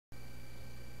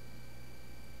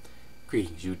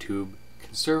Greetings, YouTube.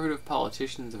 Conservative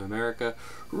politicians of America,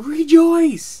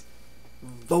 rejoice!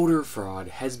 Voter fraud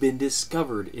has been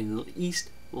discovered in East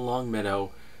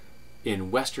Longmeadow in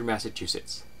western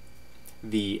Massachusetts.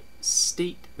 The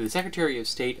Secretary of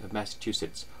State of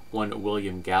Massachusetts, one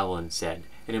William Gallen, said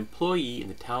an employee in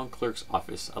the town clerk's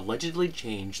office allegedly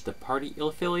changed the party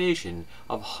affiliation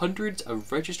of hundreds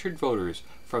of registered voters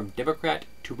from Democrat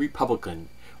to Republican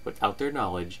without their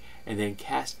knowledge, and then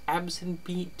cast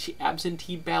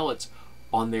absentee ballots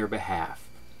on their behalf.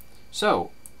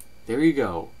 So, there you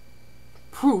go.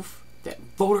 Proof that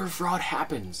voter fraud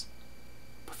happens.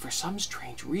 But for some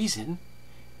strange reason,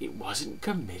 it wasn't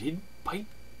committed by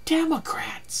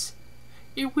Democrats.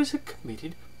 It was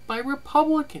committed by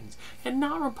Republicans, and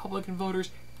not Republican voters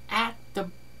at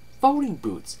the voting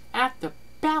booths, at the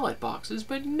ballot boxes,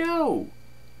 but no,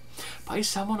 by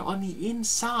someone on the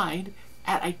inside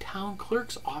at a town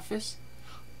clerk's office,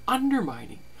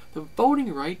 undermining the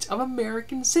voting rights of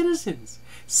American citizens,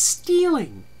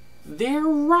 stealing their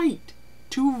right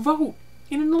to vote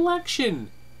in an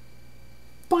election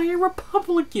by a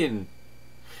Republican.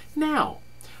 Now,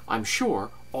 I'm sure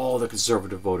all the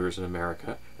conservative voters in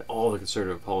America and all the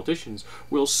conservative politicians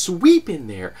will sweep in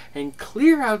there and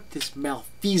clear out this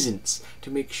malfeasance to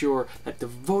make sure that the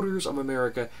voters of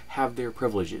America have their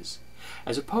privileges,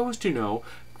 as opposed to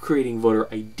creating voter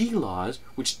ID laws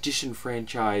which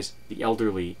disenfranchise the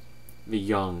elderly, the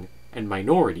young, and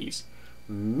minorities,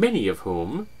 many of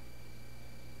whom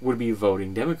would be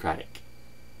voting Democratic.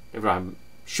 But I'm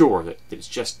sure that it's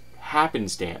just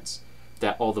happenstance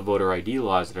that all the voter ID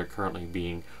laws that are currently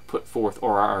being put forth,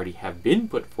 or already have been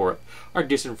put forth, are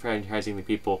disenfranchising the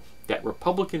people that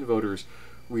Republican voters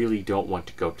really don't want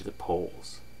to go to the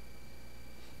polls.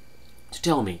 So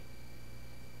tell me,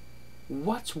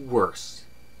 what's worse?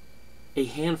 A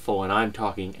handful, and I'm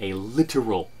talking a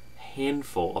literal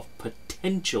handful, of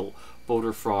potential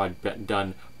voter fraud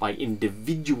done by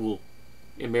individual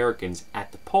Americans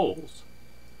at the polls,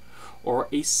 or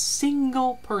a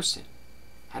single person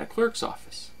at a clerk's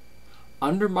office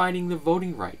undermining the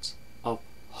voting rights of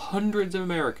hundreds of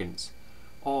Americans,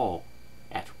 all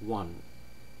at one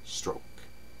stroke?